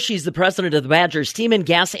Rodebush, he's the president of the Badger Steam and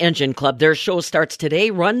Gas Engine Club. Their show starts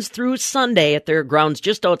today, runs through Sunday at their grounds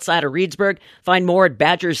just outside of Reedsburg. Find more at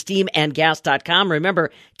badgersteamandgas.com.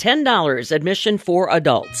 Remember, $10 admission for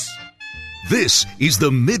adults. This is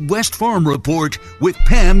the Midwest Farm Report with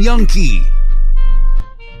Pam Youngkey.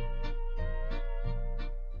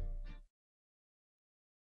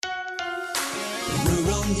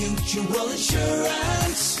 Rural Mutual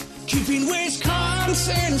Insurance, keeping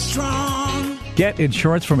Wisconsin strong. Get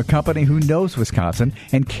insurance from a company who knows Wisconsin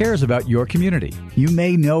and cares about your community. You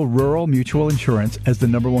may know Rural Mutual Insurance as the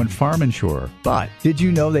 #1 farm insurer, but did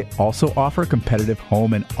you know they also offer competitive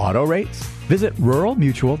home and auto rates? Visit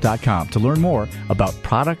ruralmutual.com to learn more about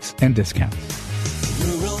products and discounts.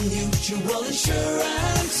 Rural Mutual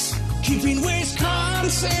Insurance, keeping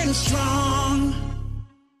Wisconsin strong.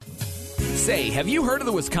 Say, have you heard of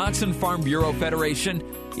the Wisconsin Farm Bureau Federation?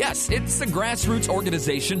 Yes, it's the grassroots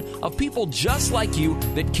organization of people just like you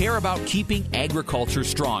that care about keeping agriculture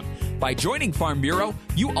strong. By joining Farm Bureau,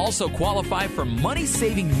 you also qualify for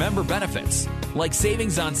money-saving member benefits, like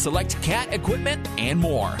savings on select cat equipment and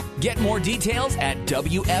more. Get more details at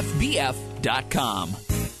WFBF.com.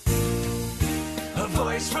 A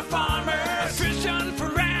voice for farmers, a vision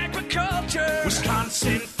for agriculture,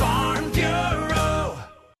 Wisconsin Farm Bureau.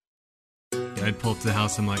 I'd pull up to the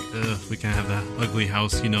house, I'm like, we can't have that ugly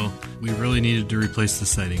house, We really needed to replace the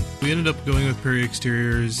siding. We ended up going with Prairie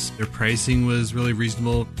Exteriors. Their pricing was really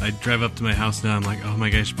reasonable. I drive up to my house now, I'm like, oh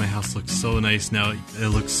my gosh, my house looks so nice now. It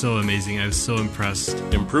looks so amazing. I was so impressed.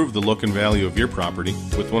 Improve the look and value of your property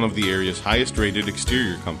with one of the area's highest rated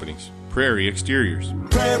exterior companies, Prairie Exteriors.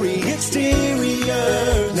 Prairie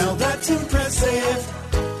Exteriors, now that's impressive.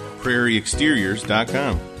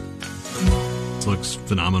 PrairieExteriors.com. It looks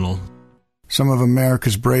phenomenal. Some of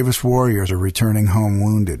America's bravest warriors are returning home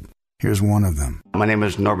wounded. Here's one of them. My name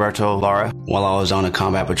is Norberto Lara. While I was on a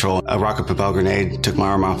combat patrol, a rocket-propelled grenade took my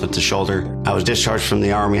arm off at the shoulder. I was discharged from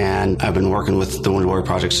the Army, and I've been working with the Wounded Warrior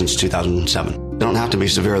Project since 2007. You don't have to be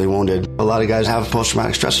severely wounded. A lot of guys have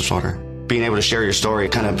post-traumatic stress disorder. Being able to share your story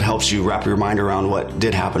kind of helps you wrap your mind around what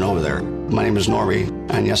did happen over there. My name is Norby,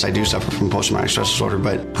 and yes, I do suffer from post-traumatic stress disorder,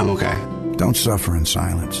 but I'm okay. Don't suffer in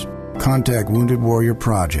silence. Contact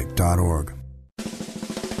WoundedWarriorProject.org.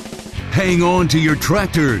 Hang on to your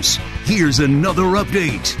tractors. Here's another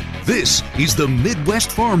update. This is the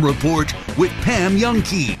Midwest Farm Report with Pam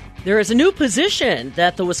Youngkey. There is a new position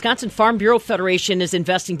that the Wisconsin Farm Bureau Federation is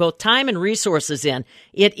investing both time and resources in.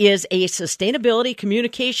 It is a Sustainability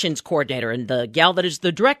Communications Coordinator, and the gal that is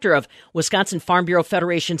the director of Wisconsin Farm Bureau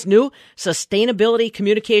Federation's new Sustainability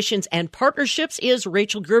Communications and Partnerships is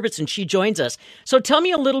Rachel Gerbitz, and she joins us. So tell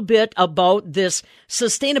me a little bit about this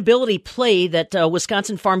sustainability play that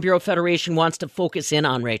Wisconsin Farm Bureau Federation wants to focus in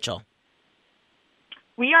on, Rachel.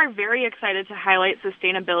 We are very excited to highlight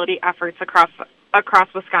sustainability efforts across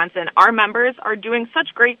Wisconsin. Our members are doing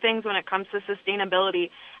such great things when it comes to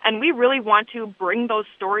sustainability, and we really want to bring those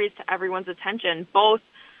stories to everyone's attention, both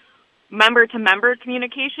member-to-member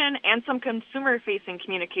communication and some consumer-facing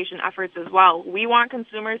communication efforts as well. We want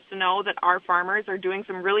consumers to know that our farmers are doing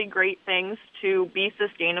some really great things to be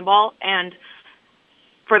sustainable and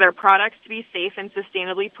for their products to be safe and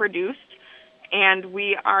sustainably produced. And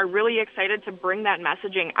we are really excited to bring that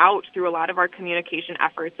messaging out through a lot of our communication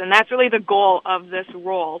efforts. And that's really the goal of this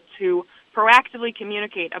role, to proactively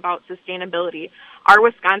communicate about sustainability. Our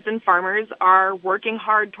Wisconsin farmers are working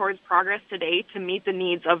hard towards progress today to meet the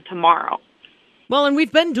needs of tomorrow. Well, and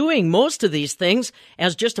we've been doing most of these things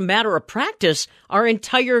as just a matter of practice our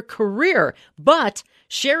entire career. But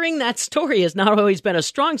sharing that story has not always been a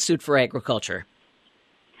strong suit for agriculture.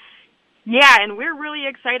 Yeah, and we're really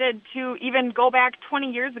excited to even go back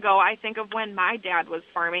 20 years ago. I think of when my dad was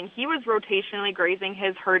farming. He was rotationally grazing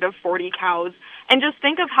his herd of 40 cows. And just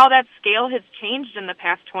think of how that scale has changed in the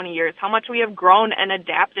past 20 years, how much we have grown and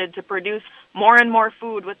adapted to produce more and more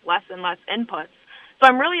food with less and less inputs. So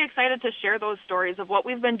I'm really excited to share those stories of what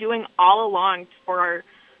we've been doing all along for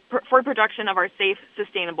production of our safe,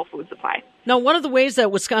 sustainable food supply. Now, one of the ways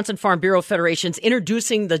that Wisconsin Farm Bureau Federation is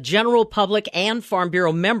introducing the general public and Farm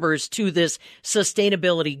Bureau members to this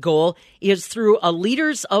sustainability goal is through a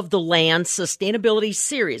Leaders of the Land Sustainability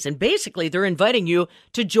Series. And basically, they're inviting you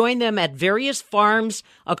to join them at various farms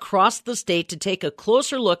across the state to take a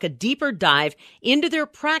closer look, a deeper dive into their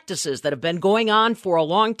practices that have been going on for a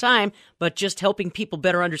long time, but just helping people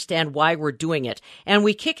better understand why we're doing it. And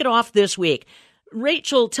we kick it off this week.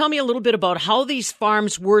 Rachel, tell me a little bit about how these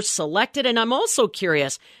farms were selected. And I'm also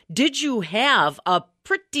curious, did you have a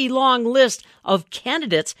pretty long list of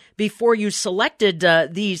candidates before you selected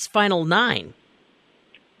these final 9?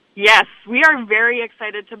 Yes, we are very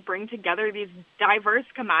excited to bring together these diverse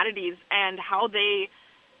commodities and how they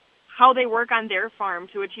work on their farm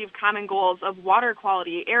to achieve common goals of water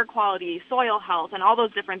quality, air quality, soil health, and all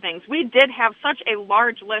those different things. We did have such a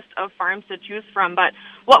large list of farms to choose from, but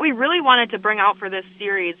what we really wanted to bring out for this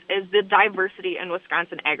series is the diversity in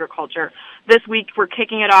Wisconsin agriculture. This week, we're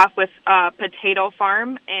kicking it off with a potato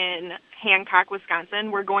farm in Hancock,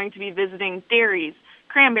 Wisconsin. We're going to be visiting dairies,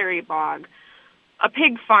 cranberry bog, a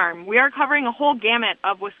pig farm. We are covering a whole gamut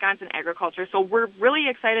of Wisconsin agriculture, so we're really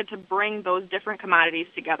excited to bring those different commodities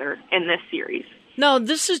together in this series. Now,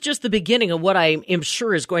 this is just the beginning of what I am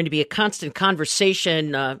sure is going to be a constant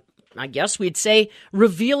conversation, I guess we'd say,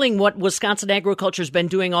 revealing what Wisconsin agriculture has been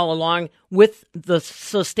doing all along with the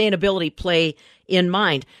sustainability play in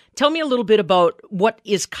mind. Tell me a little bit about what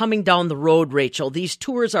is coming down the road, Rachel. These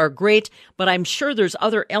tours are great, but I'm sure there's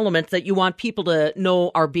other elements that you want people to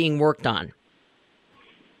know are being worked on.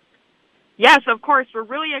 Yes, of course. We're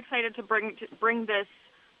really excited to bring this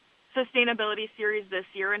sustainability series this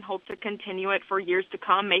year and hope to continue it for years to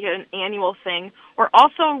come, make it an annual thing. We're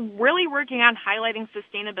also really working on highlighting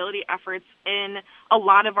sustainability efforts in a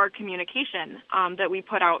lot of our communication that we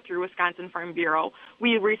put out through Wisconsin Farm Bureau.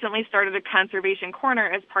 We recently started a Conservation Corner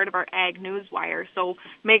as part of our Ag Newswire, so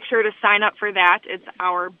make sure to sign up for that. It's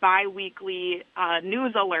our bi-weekly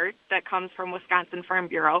news alert that comes from Wisconsin Farm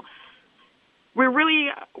Bureau. We're really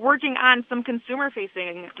working on some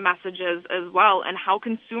consumer-facing messages as well and how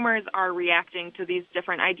consumers are reacting to these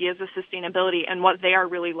different ideas of sustainability and what they are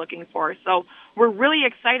really looking for. So we're really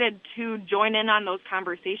excited to join in on those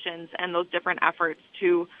conversations and those different efforts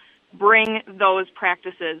to bring those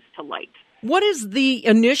practices to light. What has the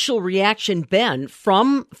initial reaction been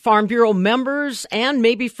from Farm Bureau members and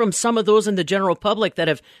maybe from some of those in the general public that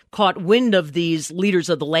have caught wind of these Leaders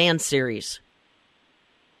of the Land series?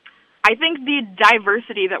 I think the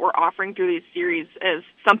diversity that we're offering through these series is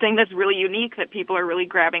something that's really unique that people are really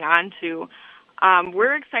grabbing onto.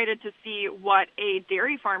 We're excited to see what a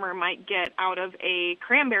dairy farmer might get out of a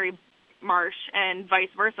cranberry marsh and vice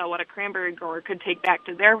versa, what a cranberry grower could take back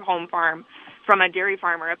to their home farm from a dairy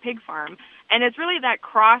farm or a pig farm. And it's really that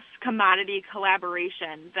cross-commodity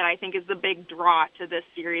collaboration that I think is the big draw to this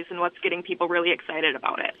series and what's getting people really excited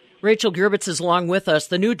about it. Rachel Gerbitz is along with us,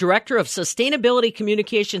 the new Director of Sustainability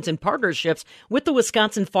Communications and Partnerships with the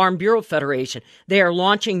Wisconsin Farm Bureau Federation. They are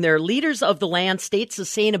launching their Leaders of the Land State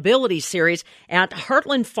Sustainability Series at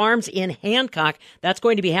Heartland Farms in Hancock. That's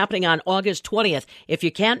going to be happening on August 20th. If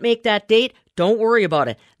you can't make that date, don't worry about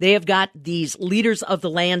it. They have got these Leaders of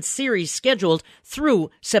the Land series scheduled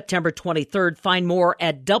through September 23rd. Find more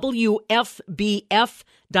at WFBF.com.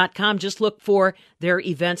 Just look for their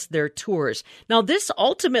events, their tours. Now, this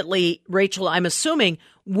ultimately, Rachel, I'm assuming,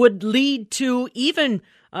 would lead to even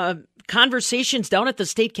conversations down at the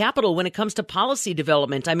state capitol when it comes to policy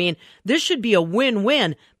development. I mean, this should be a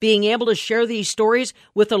win-win, being able to share these stories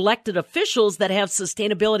with elected officials that have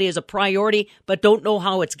sustainability as a priority but don't know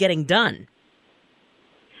how it's getting done.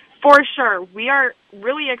 For sure. We are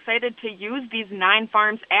really excited to use these 9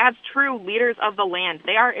 farms as true leaders of the land.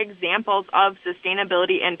 They are examples of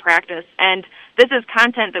sustainability in practice, and this is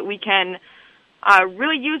content that we can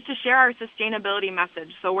really use to share our sustainability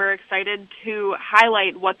message. So we're excited to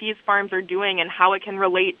highlight what these farms are doing and how it can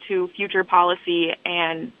relate to future policy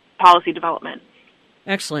and policy development.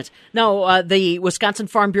 Excellent. Now, the Wisconsin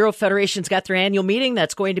Farm Bureau Federation's got their annual meeting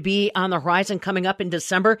that's going to be on the horizon coming up in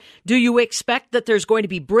December. Do you expect that there's going to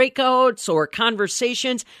be breakouts or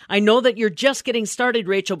conversations? I know that you're just getting started,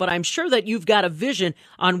 Rachel, but I'm sure that you've got a vision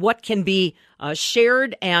on what can be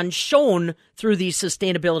shared and shown through these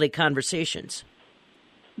sustainability conversations.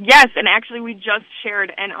 Yes, and actually we just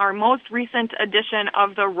shared in our most recent edition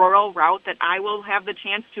of the Rural Route that I will have the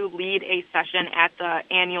chance to lead a session at the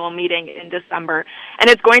annual meeting in December. And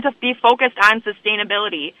it's going to be focused on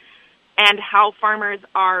sustainability and how farmers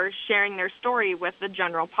are sharing their story with the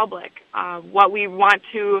general public. What we want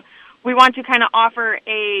to kind of offer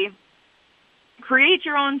a create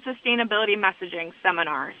your own sustainability messaging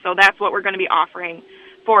seminar. So that's what we're going to be offering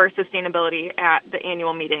for sustainability at the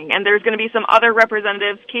annual meeting. And there's going to be some other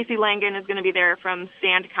representatives. Casey Langen is going to be there from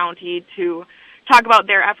Sand County to talk about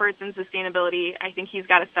their efforts in sustainability. I think he's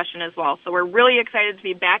got a session as well. So we're really excited to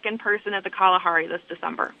be back in person at the Kalahari this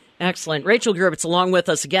December. Excellent. Rachel Gerbitz along with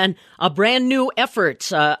us again. A brand new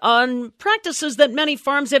effort on practices that many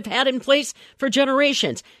farms have had in place for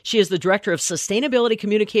generations. She is the Director of Sustainability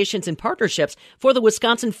Communications and Partnerships for the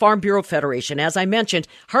Wisconsin Farm Bureau Federation. As I mentioned,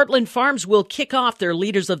 Heartland Farms will kick off their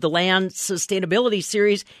Leaders of the Land Sustainability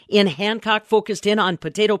Series in Hancock, focused in on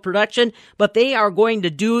potato production, but they are going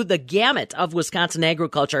to do the gamut of Wisconsin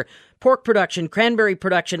agriculture. Pork production, cranberry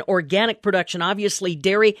production, organic production, obviously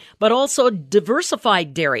dairy, but also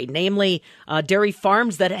diversified dairy, namely dairy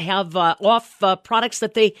farms that have products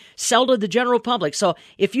that they sell to the general public. So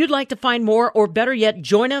if you'd like to find more, or better yet,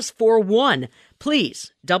 join us for one,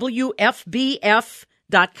 please, WFBF.com.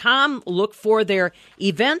 Look for their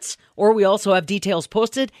events, or we also have details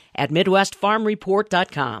posted at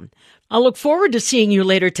MidwestFarmReport.com. I'll look forward to seeing you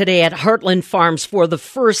later today at Heartland Farms for the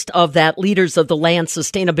first of that Leaders of the Land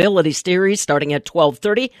Sustainability Series starting at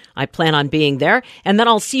 12:30. I plan on being there. And then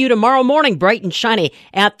I'll see you tomorrow morning, bright and shiny,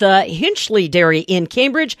 at the Hinchley Dairy in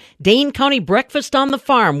Cambridge. Dane County Breakfast on the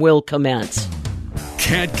Farm will commence.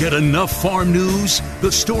 Can't get enough farm news?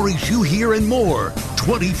 The stories you hear and more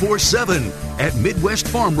 24/7 at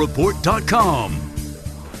MidwestFarmReport.com.